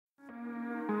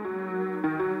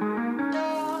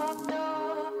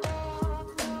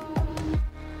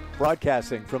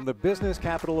Broadcasting from the business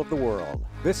capital of the world,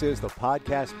 this is the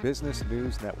Podcast Business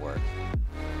News Network.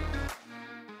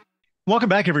 Welcome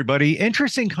back, everybody.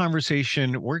 Interesting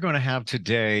conversation we're going to have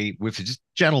today with a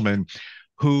gentleman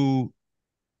who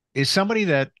is somebody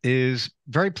that is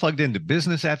very plugged into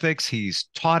business ethics. He's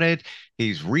taught it,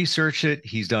 he's researched it,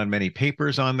 he's done many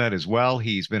papers on that as well.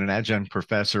 He's been an adjunct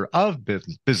professor of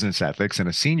business ethics and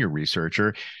a senior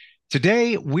researcher.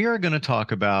 Today, we are going to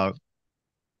talk about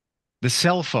the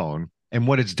cell phone and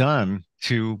what it's done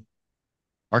to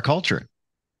our culture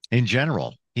in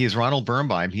general. He is Ronald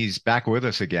Berenbeim. He's back with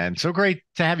us again. So great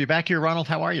to have you back here, Ronald.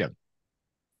 How are you?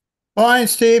 Fine,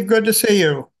 Steve. Good to see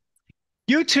you.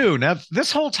 You too. Now,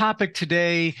 this whole topic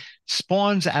today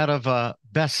spawns out of a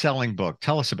best-selling book.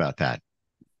 Tell us about that.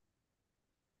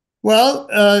 Well,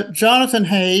 Jonathan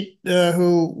Haidt,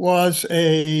 who was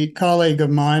a colleague of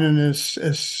mine and is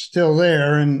still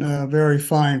there in very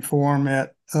fine form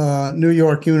at New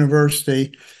York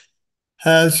University,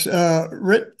 has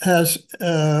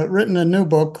written a new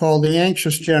book called The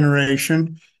Anxious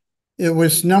Generation. It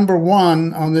was number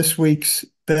one on this week's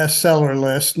bestseller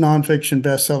list, nonfiction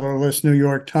bestseller list, New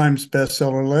York Times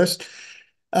bestseller list.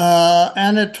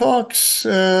 And it talks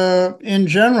in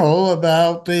general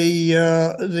about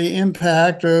the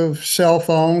impact of cell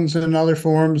phones and other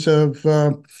forms of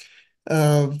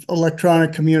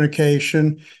electronic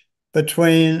communication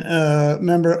between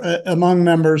among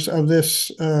members of this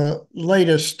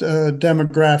latest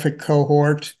demographic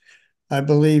cohort. I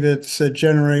believe it's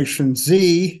Generation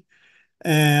Z,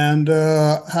 and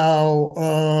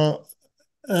how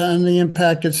and the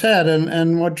impact it's had.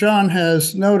 And what John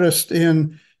has noticed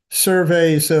in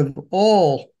surveys of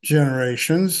all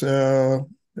generations,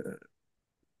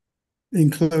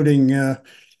 including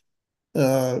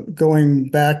going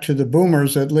back to the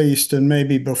boomers at least, and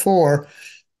maybe before,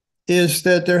 is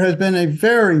that there has been a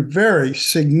very, very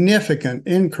significant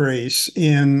increase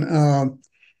in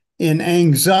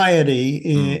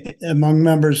anxiety among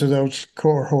members of those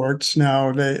cohorts.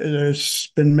 Now,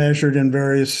 there's been measured in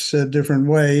various different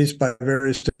ways by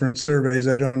various different surveys.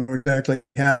 I don't know exactly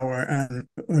how and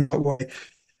in what way.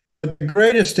 But the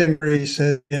greatest increase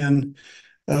has been,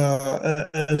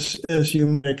 as you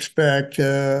might expect,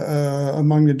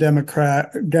 among the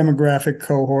demographic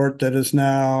cohort that is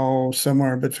now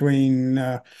somewhere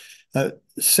between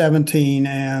 17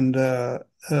 and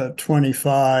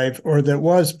 25, or that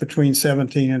was between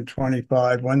 17 and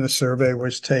 25 when the survey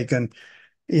was taken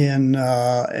in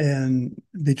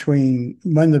between,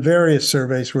 when the various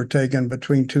surveys were taken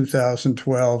between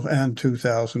 2012 and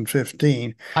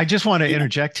 2015. I just want to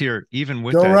interject here, even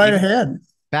with Go that. right ahead.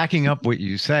 Backing up what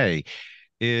you say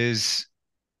is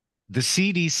the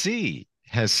CDC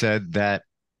has said that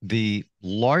the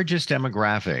largest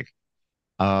demographic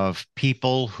of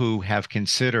people who have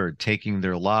considered taking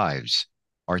their lives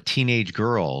are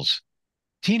teenagers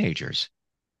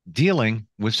dealing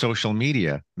with social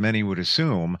media. Many would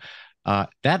assume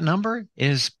that number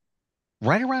is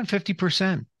right around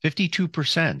 50%,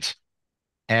 52%.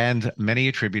 And many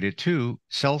attribute it to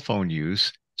cell phone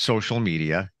use, social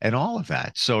media, and all of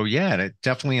that. So yeah, it's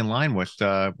definitely in line with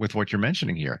what you're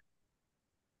mentioning here.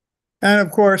 And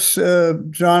of course,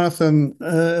 Jonathan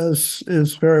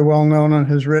is very well known and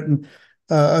has written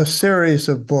a series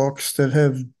of books that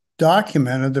have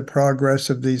documented the progress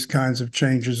of these kinds of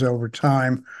changes over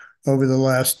time, over the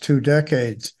last 2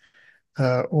 decades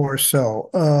or so.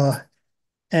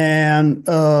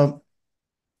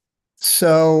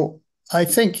 So I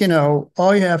think,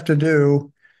 all you have to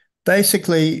do,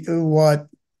 basically what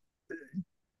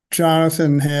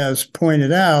Jonathan has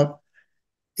pointed out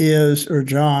is, or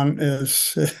John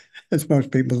is, as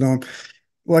most people don't,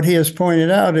 what he has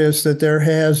pointed out is that there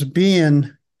has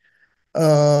been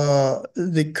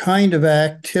the kind of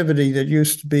activity that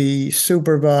used to be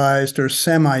supervised or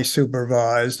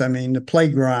semi-supervised. I mean, the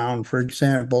playground, for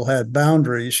example, had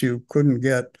boundaries. You couldn't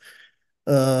get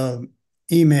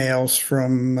emails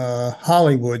from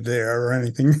Hollywood there or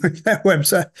anything like that.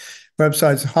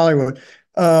 Websites of Hollywood.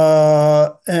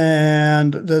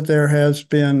 And that there has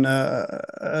been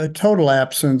a total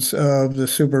absence of the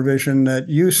supervision that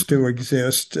used to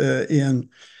exist in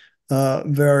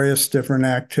various different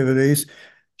activities.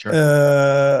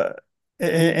 Sure.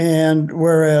 And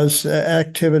whereas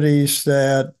activities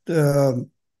that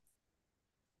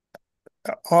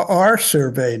are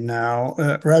surveyed now,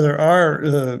 rather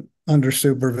are under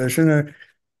supervision,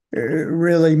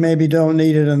 really maybe don't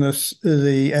need it in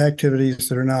the activities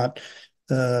that are not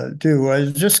due. I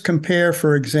just compare,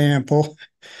 for example,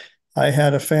 I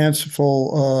had a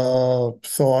fanciful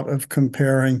thought of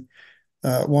comparing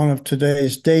one of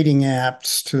today's dating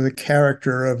apps to the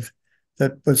character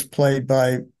that was played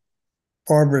by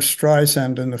Barbara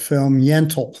Streisand in the film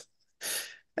Yentl,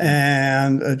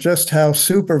 and just how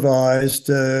supervised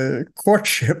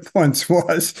courtship once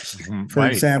was, for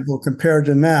Right. example, compared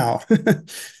to now.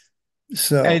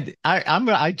 So, And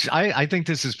I think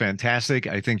this is fantastic.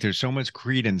 I think there's so much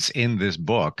credence in this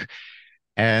book,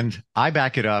 and I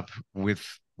back it up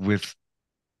with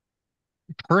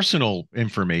personal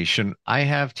information. I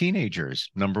have teenagers,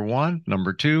 number one.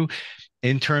 Number two,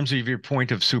 in terms of your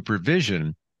point of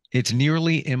supervision, it's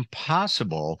nearly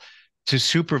impossible to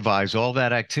supervise all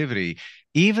that activity,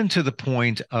 even to the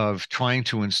point of trying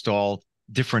to install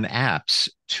different apps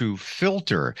to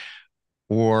filter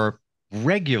or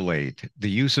regulate the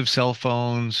use of cell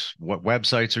phones, what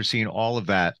websites are seen, all of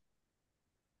that.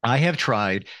 I have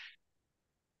tried,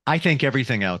 I think,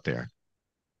 everything out there,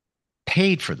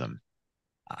 paid for them.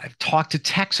 I've talked to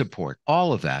tech support,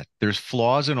 all of that. There's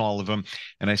flaws in all of them.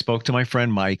 And I spoke to my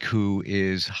friend Mike, who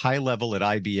is high level at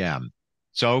IBM.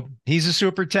 So he's a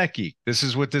super techie. This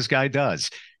is what this guy does.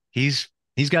 He's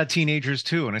got teenagers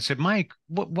too. And I said, Mike,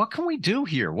 what can we do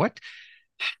here? What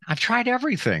I've tried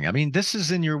everything. I mean, this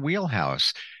is in your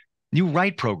wheelhouse. You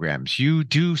write programs, you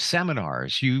do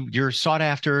seminars, you're sought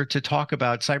after to talk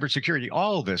about cybersecurity,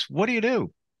 all of this. What do?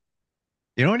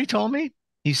 You know what he told me?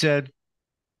 He said,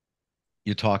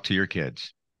 you talk to your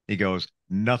kids. He goes,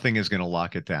 nothing is going to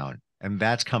lock it down. And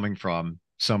that's coming from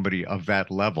somebody of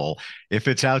that level. If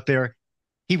it's out there,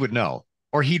 he would know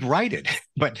or he'd write it.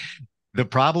 But the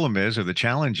problem is, or the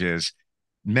challenge is,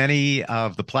 many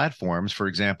of the platforms, for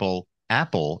example,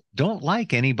 Apple, don't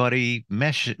like anybody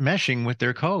meshing with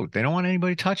their code. They don't want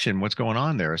anybody touching what's going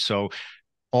on there. So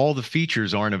all the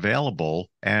features aren't available,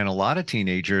 and a lot of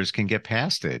teenagers can get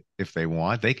past it if they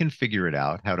want. They can figure it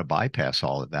out how to bypass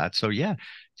all of that. So yeah,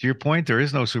 to your point, there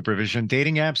is no supervision.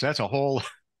 Dating apps, that's a whole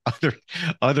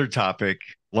other topic.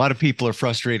 A lot of people are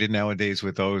frustrated nowadays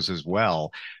with those as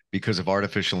well because of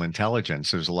artificial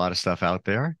intelligence. There's a lot of stuff out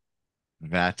there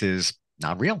that is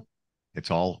not real. It's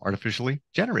all artificially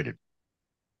generated.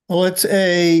 well, it's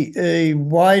a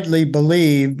widely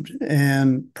believed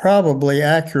and probably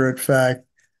accurate fact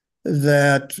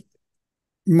that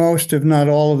most, if not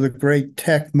all, of the great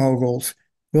tech moguls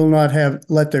will not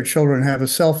let their children have a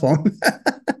cell phone.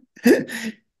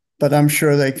 But I'm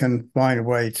sure they can find a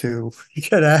way to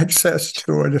get access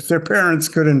to it if their parents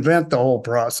could invent the whole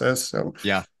process. So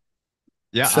Yeah.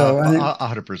 Yeah. so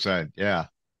 100%. Yeah.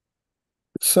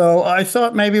 so I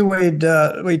thought maybe we'd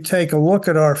take a look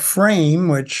at our frame,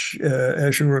 which,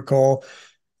 as you recall,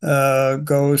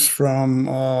 goes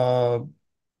from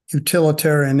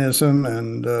utilitarianism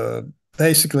and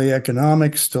basically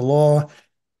economics to law,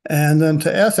 and then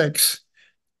to ethics,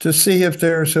 to see if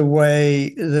there's a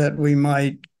way that we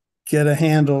might get a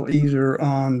handle either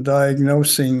on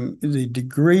diagnosing the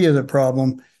degree of the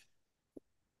problem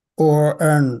or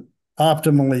and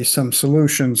optimally some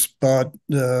solutions. But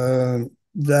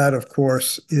that, of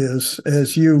course, is,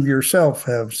 as you yourself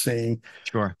have seen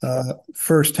Sure.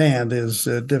 firsthand, is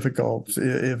difficult,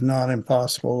 if not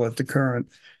impossible, uh,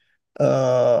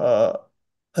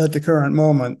 at the current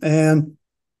moment. And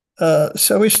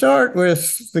so we start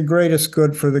with the greatest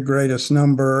good for the greatest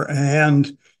number,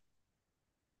 and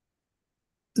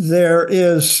there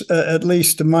is, at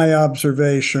least my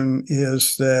observation,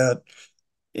 is that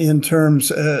in terms,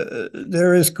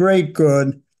 there is great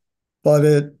good, but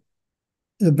the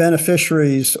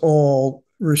beneficiaries all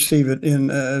receive it in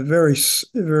very,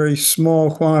 very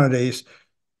small quantities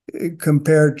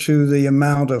compared to the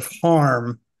amount of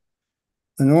harm,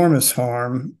 enormous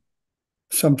harm,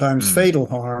 sometimes Mm, fatal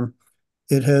harm,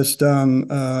 it has done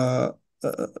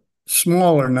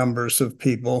smaller numbers of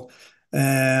people.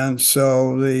 And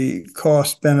so the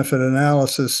cost benefit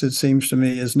analysis, it seems to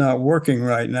me, is not working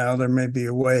right now. There may be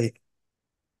a way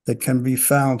that can be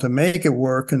found to make it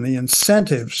work, and the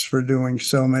incentives for doing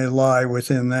so may lie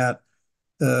within that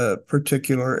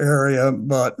particular area.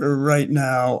 But right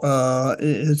now,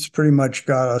 it's pretty much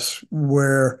got us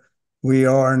where we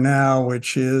are now,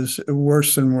 which is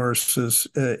worse and worse as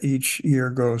each year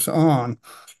goes on.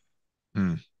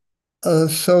 mm,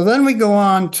 So then we go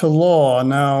on to law.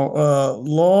 Now,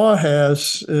 law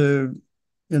has,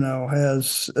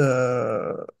 has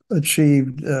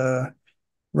achieved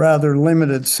rather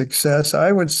limited success.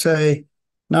 I would say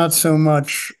not so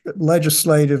much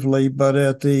legislatively, but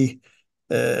at the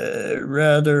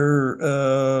rather,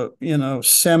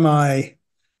 semi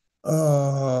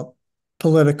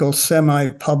political,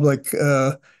 semi-public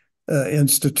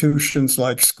institutions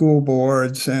like school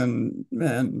boards and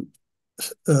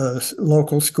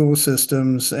local school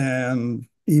systems, and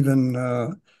even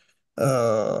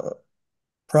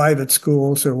private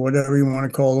schools, or whatever you want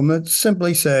to call them, that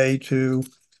simply say to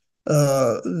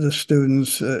the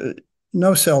students,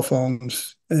 no cell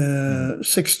phones.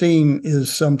 16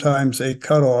 is sometimes a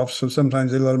cutoff, so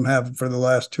sometimes they let them have it for the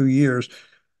last 2 years.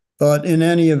 But in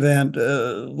any event,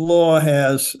 law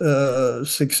has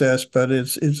success, but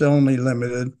it's only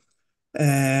limited,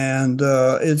 and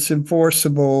it's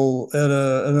enforceable at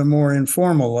a more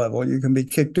informal level. You can be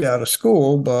kicked out of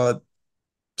school, but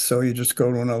so you just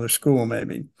go to another school,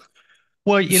 maybe.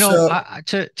 Well, So,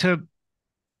 to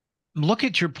look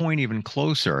at your point even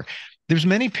closer, there's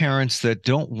many parents that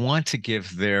don't want to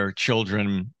give their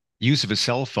children use of a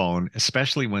cell phone,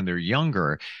 especially when they're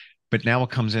younger. But now it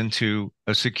comes into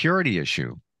a security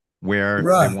issue where they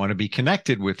right, want to be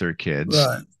connected with their kids.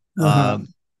 right. Uh-huh. Um,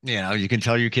 you can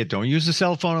tell your kid, don't use the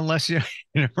cell phone unless you're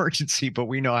in an emergency, but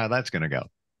we know how that's going to go.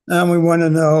 And we want to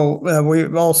know, we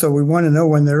want to know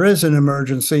when there is an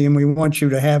emergency, and we want you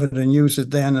to have it and use it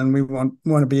then. And we want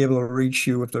to be able to reach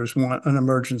you if there's an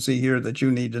emergency here that you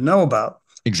need to know about.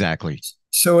 Exactly.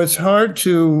 So it's hard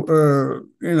to,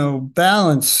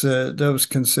 balance those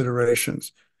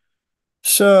considerations.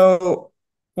 So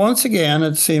once again,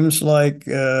 it seems like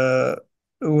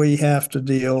we have to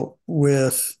deal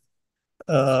with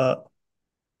uh,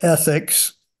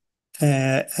 ethics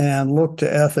and look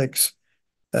to ethics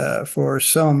for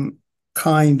some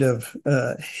kind of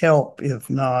help, if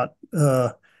not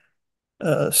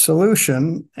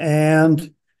solution.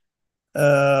 And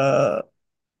uh,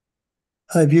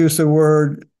 I've used the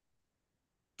word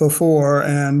before,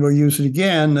 and we'll use it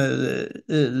again.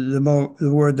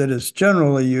 The word that is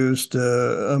generally used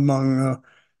among,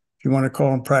 if you want to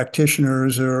call them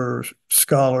practitioners or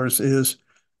scholars, is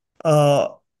uh,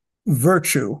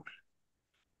 virtue.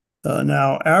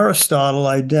 Now, Aristotle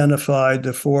identified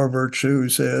the four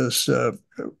virtues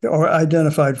or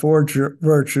identified four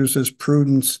virtues as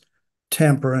prudence,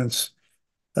 temperance,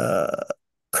 uh,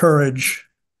 courage,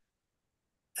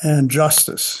 and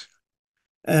justice.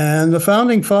 And the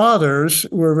founding fathers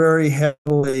were very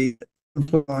heavily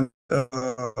influenced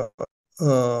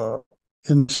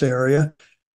in this area.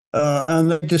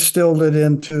 And they distilled it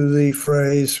into the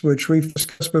phrase, which we've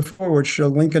discussed before, which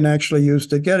Lincoln actually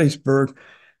used at Gettysburg,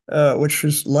 which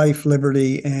is life,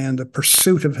 liberty, and the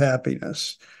pursuit of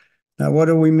happiness. Now, what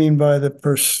do we mean by the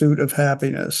pursuit of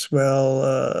happiness?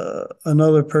 Well,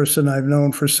 another person I've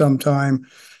known for some time,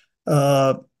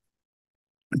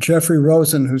 Jeffrey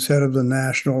Rosen, who's head of the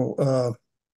National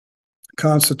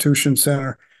Constitution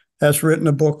Center, has written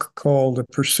a book called The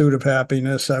Pursuit of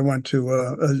Happiness. I went to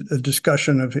a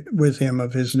discussion with him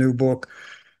of his new book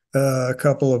a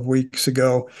couple of weeks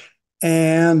ago.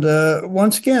 And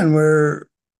once again,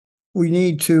 we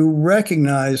need to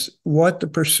recognize what the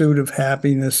pursuit of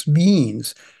happiness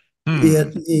means. Hmm.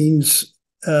 It means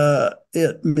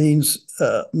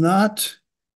not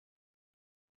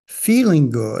feeling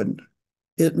good.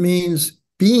 It means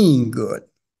being good,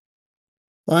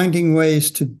 finding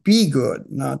ways to be good,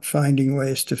 not finding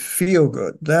ways to feel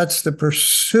good. That's the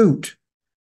pursuit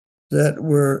that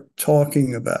we're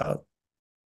talking about.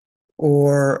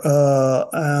 Or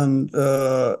and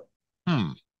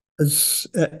Hmm. it's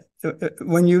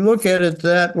when you look at it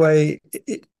that way,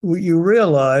 you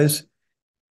realize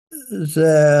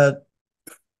that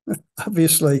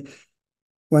obviously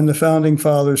when the founding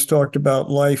fathers talked about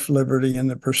life, liberty, and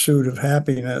the pursuit of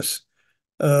happiness,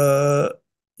 uh,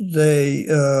 they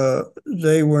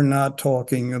were not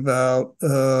talking about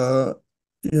the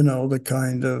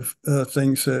kind of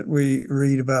things that we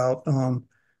read about on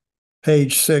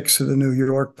page 6 of the New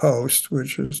York Post,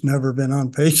 which has never been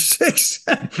on page 6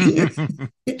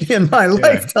 in my Yeah.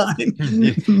 lifetime.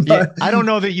 Yeah. Yeah. But, I don't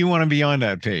know that you want to be on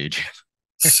that page.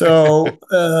 so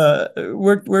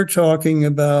we're talking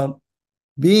about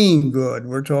being good.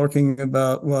 We're talking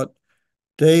about what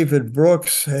David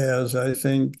Brooks has, I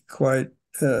think, quite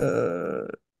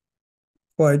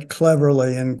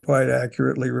cleverly and quite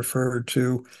accurately referred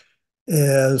to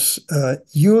as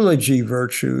eulogy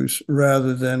virtues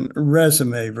rather than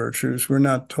resume virtues. We're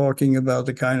not talking about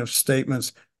the kind of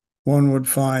statements one would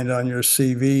find on your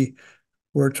CV.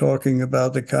 We're talking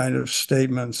about the kind of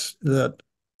statements that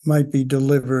might be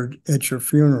delivered at your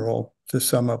funeral to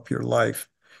sum up your life.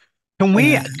 Can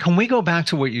we And can we go back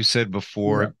to what you said yeah,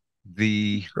 before,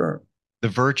 the sure. the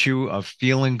virtue of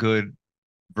feeling good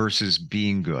versus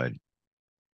being good?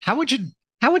 How would you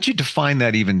how would you define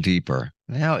that even deeper?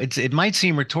 Now, it might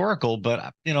seem rhetorical,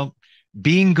 but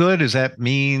being good, does that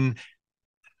mean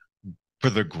for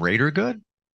the greater good?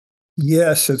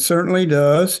 Yes, it certainly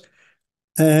does.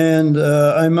 And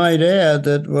I might add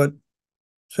that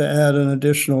to add an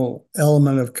additional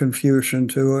element of confusion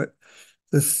to it,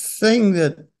 the thing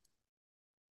that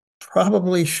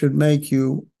probably should make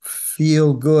you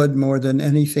feel good more than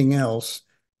anything else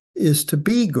is to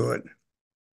be good.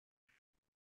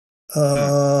 Hmm.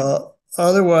 Uh,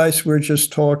 Otherwise, we're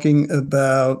just talking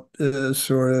about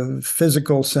sort of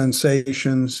physical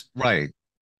sensations. Right.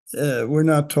 We're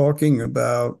not talking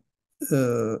about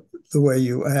the way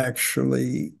you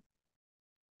actually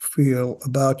feel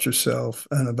about yourself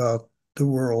and about the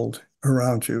world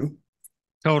around you.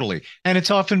 Totally. And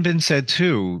it's often been said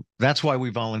too, that's why we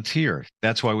volunteer.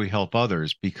 That's why we help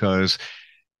others, because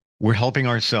we're helping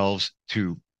ourselves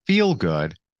to feel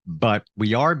good, but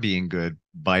we are being good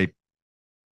by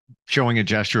showing a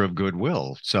gesture of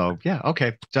goodwill. So yeah,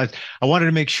 okay. So I wanted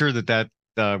to make sure that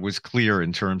was clear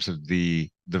in terms of the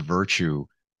virtue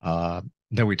uh,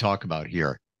 that we talk about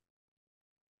here.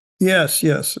 Yes,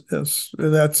 yes, yes,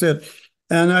 that's it.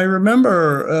 And I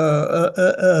remember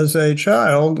as a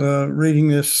child reading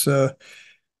this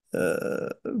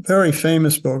very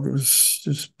famous book. It was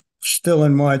just still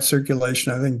in wide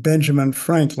circulation. I think Benjamin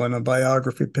Franklin, a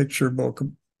biography picture book,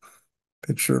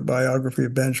 picture biography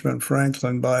of Benjamin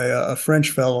Franklin by a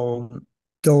French fellow,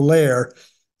 Daulaire.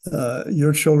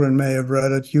 Your children may have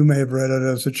read it. You may have read it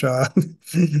as a child.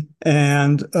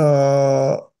 And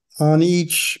on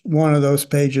each one of those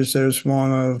pages, there's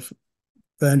one of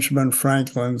Benjamin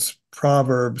Franklin's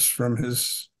proverbs from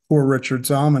his Poor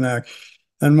Richard's Almanac.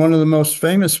 And one of the most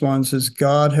famous ones is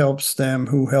God helps them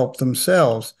who help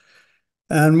themselves.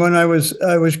 And when I was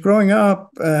growing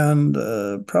up, and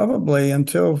probably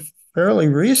until fairly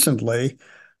recently,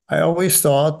 I always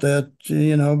thought that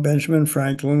Benjamin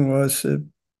Franklin was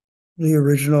the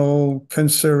original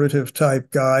conservative type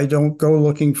guy. Don't go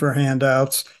looking for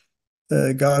handouts.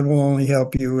 God will only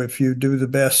help you if you do the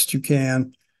best you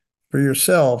can for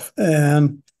yourself.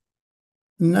 And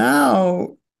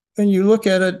now, when you look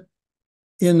at it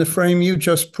in the frame you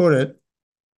just put it,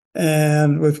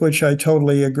 and with which I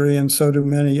totally agree, and so do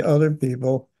many other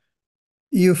people,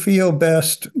 you feel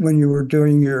best when you are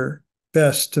doing your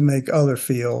best to make other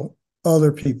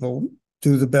people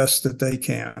do the best that they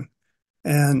can.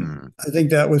 And Mm. I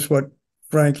think that was what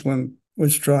Franklin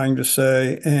was trying to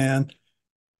say. And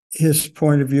his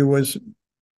point of view was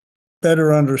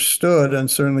better understood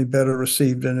and certainly better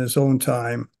received in his own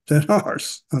time than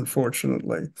ours,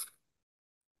 unfortunately.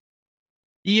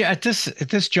 Yeah, at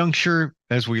this juncture,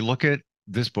 as we look at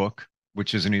this book,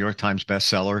 which is a New York Times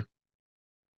bestseller,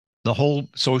 the whole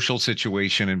social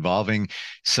situation involving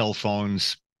cell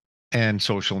phones and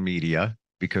social media,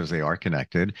 because they are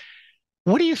connected.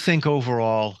 What do you think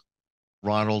overall,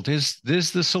 Ronald? Is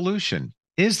this the solution?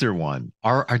 Is there one?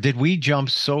 Did we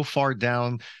jump so far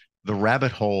down the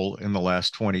rabbit hole in the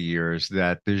last 20 years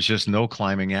that there's just no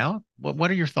climbing out?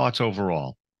 What are your thoughts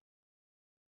overall?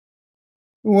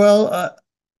 Well,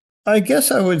 I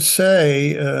guess I would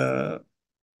say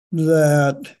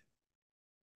that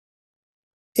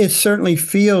it certainly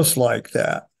feels like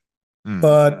that, Hmm.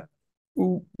 but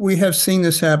we have seen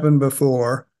this happen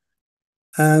before,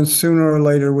 and sooner or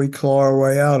later we claw our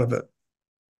way out of it.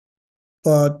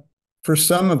 But for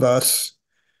some of us,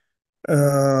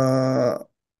 uh,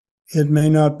 it may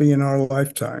not be in our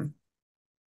lifetime.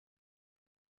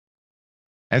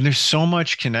 And there's so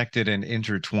much connected and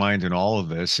intertwined in all of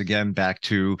this. Again, back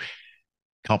to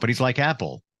companies like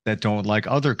Apple that don't like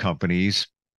other companies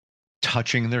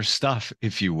touching their stuff,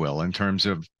 if you will, in terms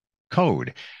of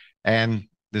code. And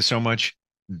there's so much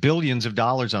billions of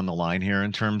dollars on the line here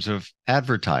in terms of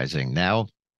advertising. Now,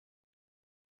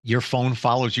 your phone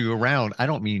follows you around. I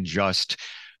don't mean just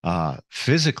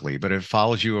physically, but it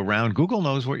follows you around. Google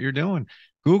knows what you're doing.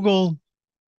 Google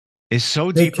is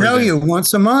so They deeper tell than you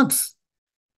once a month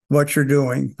what you're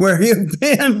doing, where you've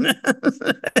been.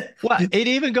 well, it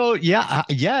even goes, yeah,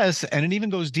 yes, and it even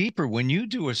goes deeper. When you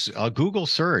do a Google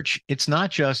search, it's not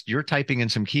just you're typing in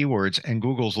some keywords and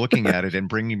Google's looking at it and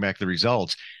bringing back the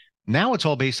results. Now it's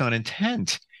all based on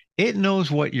intent. It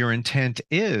knows what your intent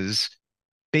is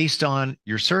based on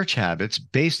your search habits,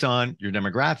 based on your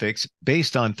demographics,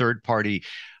 based on third-party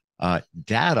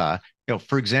data.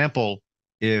 For example,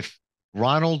 if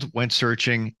Ronald went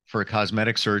searching for a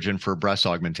cosmetic surgeon for breast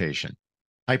augmentation,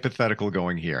 hypothetical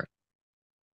going here.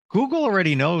 Google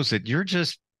already knows that you're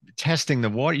just testing the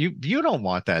water. You don't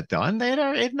want that done.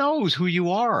 It knows who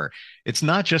you are. It's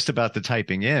not just about the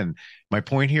typing in. My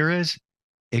point here is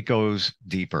it goes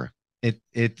deeper.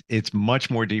 It's much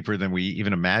more deeper than we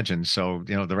even imagined. So,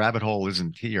 the rabbit hole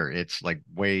isn't here. It's like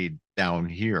way down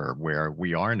here where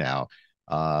we are now.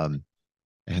 Um,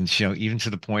 and even to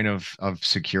the point of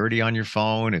security on your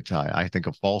phone, it's I think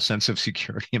a false sense of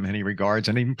security in many regards,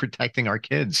 and even protecting our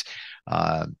kids.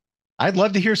 Uh, I'd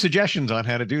love to hear suggestions on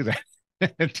how to do that.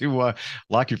 to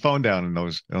lock your phone down in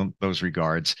those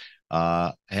regards.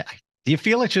 Do you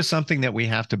feel it's just something that we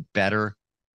have to better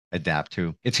adapt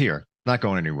to? It's here, not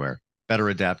going anywhere. Better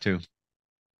adapt to.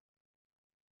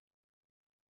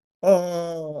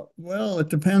 Well, it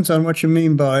depends on what you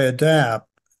mean by adapt.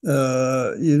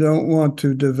 You don't want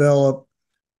to develop,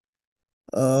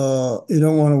 you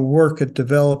don't want to work at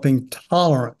developing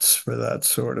tolerance for that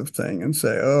sort of thing and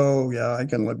say, oh yeah, I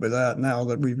can live with that now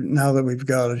that we've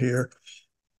got it here.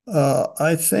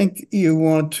 I think you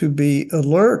want to be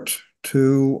alert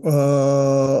to,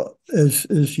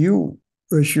 as your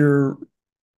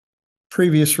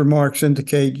previous remarks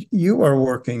indicate, you are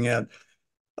working at,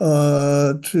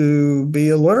 to be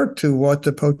alert to what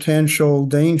the potential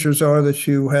dangers are that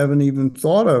you haven't even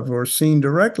thought of or seen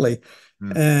directly,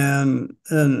 and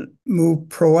move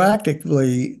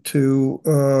proactively to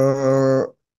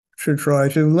try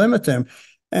to limit them.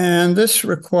 And this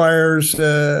requires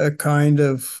a kind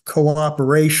of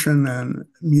cooperation and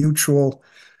mutual,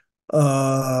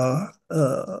 effort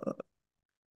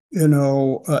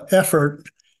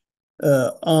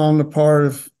on the part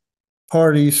of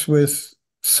parties with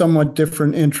somewhat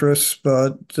different interests.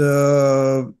 But,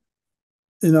 I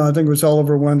think it was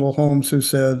Oliver Wendell Holmes who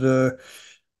said,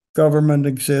 government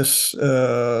exists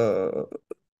to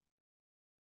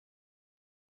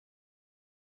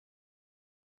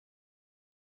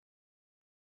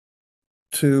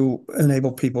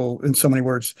enable people, in so many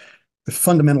words,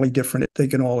 fundamentally different. They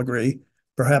can all agree,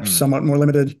 perhaps somewhat more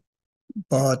limited,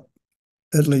 but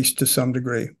at least to some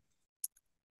degree.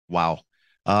 Wow.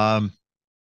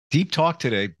 Deep talk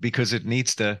today because it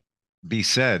needs to be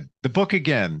said. The book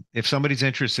again, if somebody's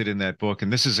interested in that book,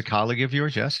 and this is a colleague of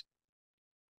yours, yes?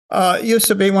 It used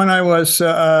to be when I was,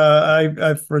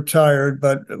 I've retired,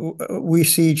 but we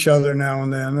see each other now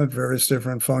and then at various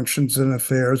different functions and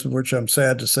affairs, of which I'm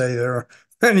sad to say there are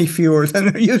many fewer than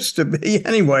there used to be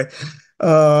anyway.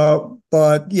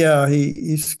 But yeah,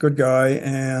 he's a good guy,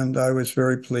 and I was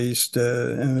very pleased.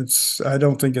 And I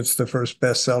don't think it's the first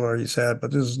bestseller he's had,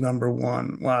 but this is number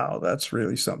one. Wow, that's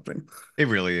really something. It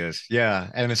really is. Yeah.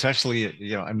 And especially,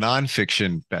 a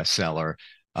nonfiction bestseller.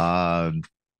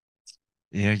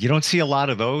 You don't see a lot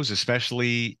of those,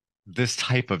 especially this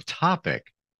type of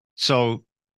topic. So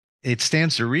it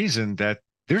stands to reason that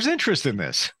there's interest in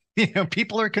this.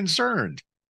 People are concerned.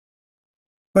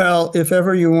 Well, if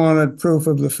ever you wanted proof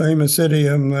of the famous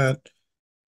idiom that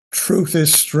truth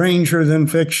is stranger than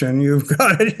fiction, you've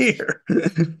got it here.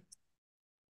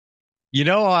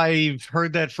 I've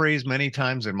heard that phrase many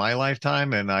times in my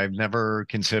lifetime, and I've never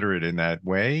considered it in that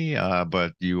way.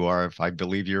 But I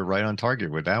believe you're right on target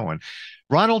with that one.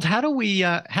 Ronald, how do we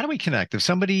connect? If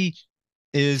somebody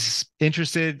is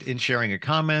interested in sharing a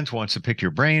comment, wants to pick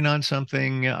your brain on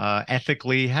something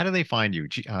ethically, how do they find you?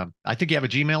 I think you have a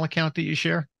Gmail account that you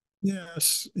share.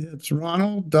 Yes, it's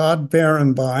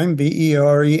Ronald.Berenbeim,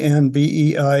 Berenbeim,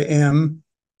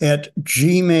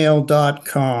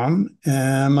 @gmail.com.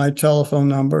 And my telephone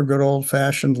number, good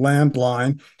old-fashioned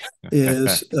landline,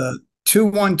 is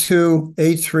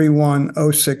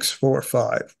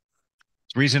 212-831-0645.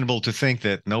 It's reasonable to think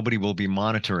that nobody will be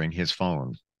monitoring his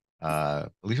phone. At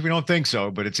least we don't think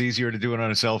so, but it's easier to do it on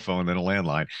a cell phone than a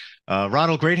landline.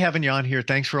 Ronald, great having you on here.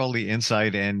 Thanks for all the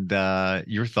insight and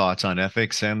your thoughts on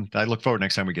ethics. And I look forward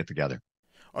next time we get together.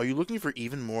 Are you looking for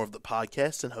even more of the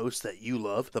podcasts and hosts that you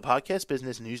love? The Podcast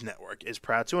Business News Network is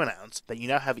proud to announce that you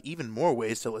now have even more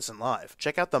ways to listen live.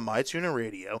 Check out the MyTuner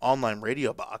Radio, online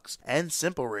radio box, and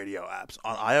Simple Radio apps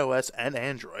on iOS and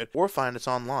Android, or find us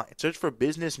online. Search for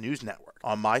Business News Network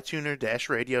on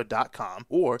mytuner-radio.com,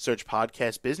 or search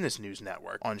Podcast Business News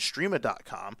Network on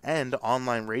streama.com and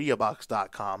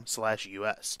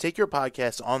onlineradiobox.com/US. Take your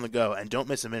podcast on the go and don't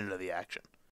miss a minute of the action.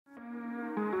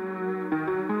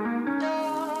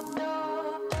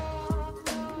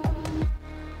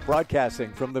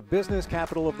 Broadcasting from the business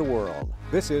capital of the world,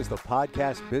 this is the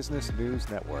Podcast Business News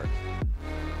Network.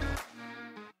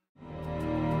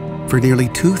 For nearly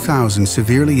 2,000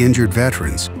 severely injured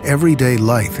veterans, everyday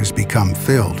life has become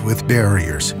filled with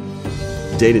barriers.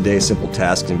 Day-to-day simple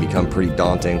tasks can become pretty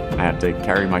daunting. I have to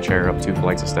carry my chair up 2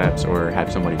 flights of steps or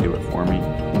have somebody do it for me.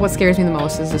 What scares me the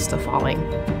most is just the falling.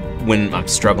 When I'm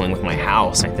struggling with my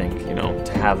house, I think,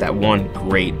 to have that one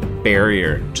great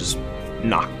barrier just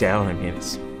knocked down,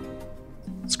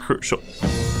 it's crucial.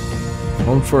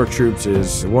 Home for Our Troops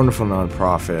is a wonderful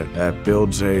nonprofit that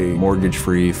builds a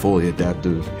mortgage-free, fully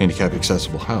adaptive,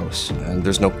 handicap-accessible house. And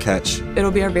there's no catch. It'll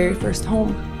be our very first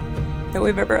home that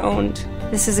we've ever owned.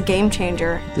 This is a game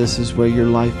changer. This is where your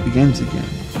life begins again.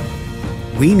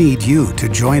 We need you to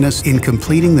join us in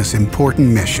completing this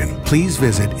important mission. Please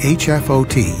visit hfotusa.org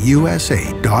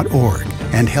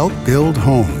and help build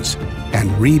homes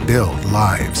and rebuild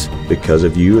lives. Because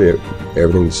of you,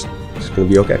 everything's going to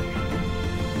be okay.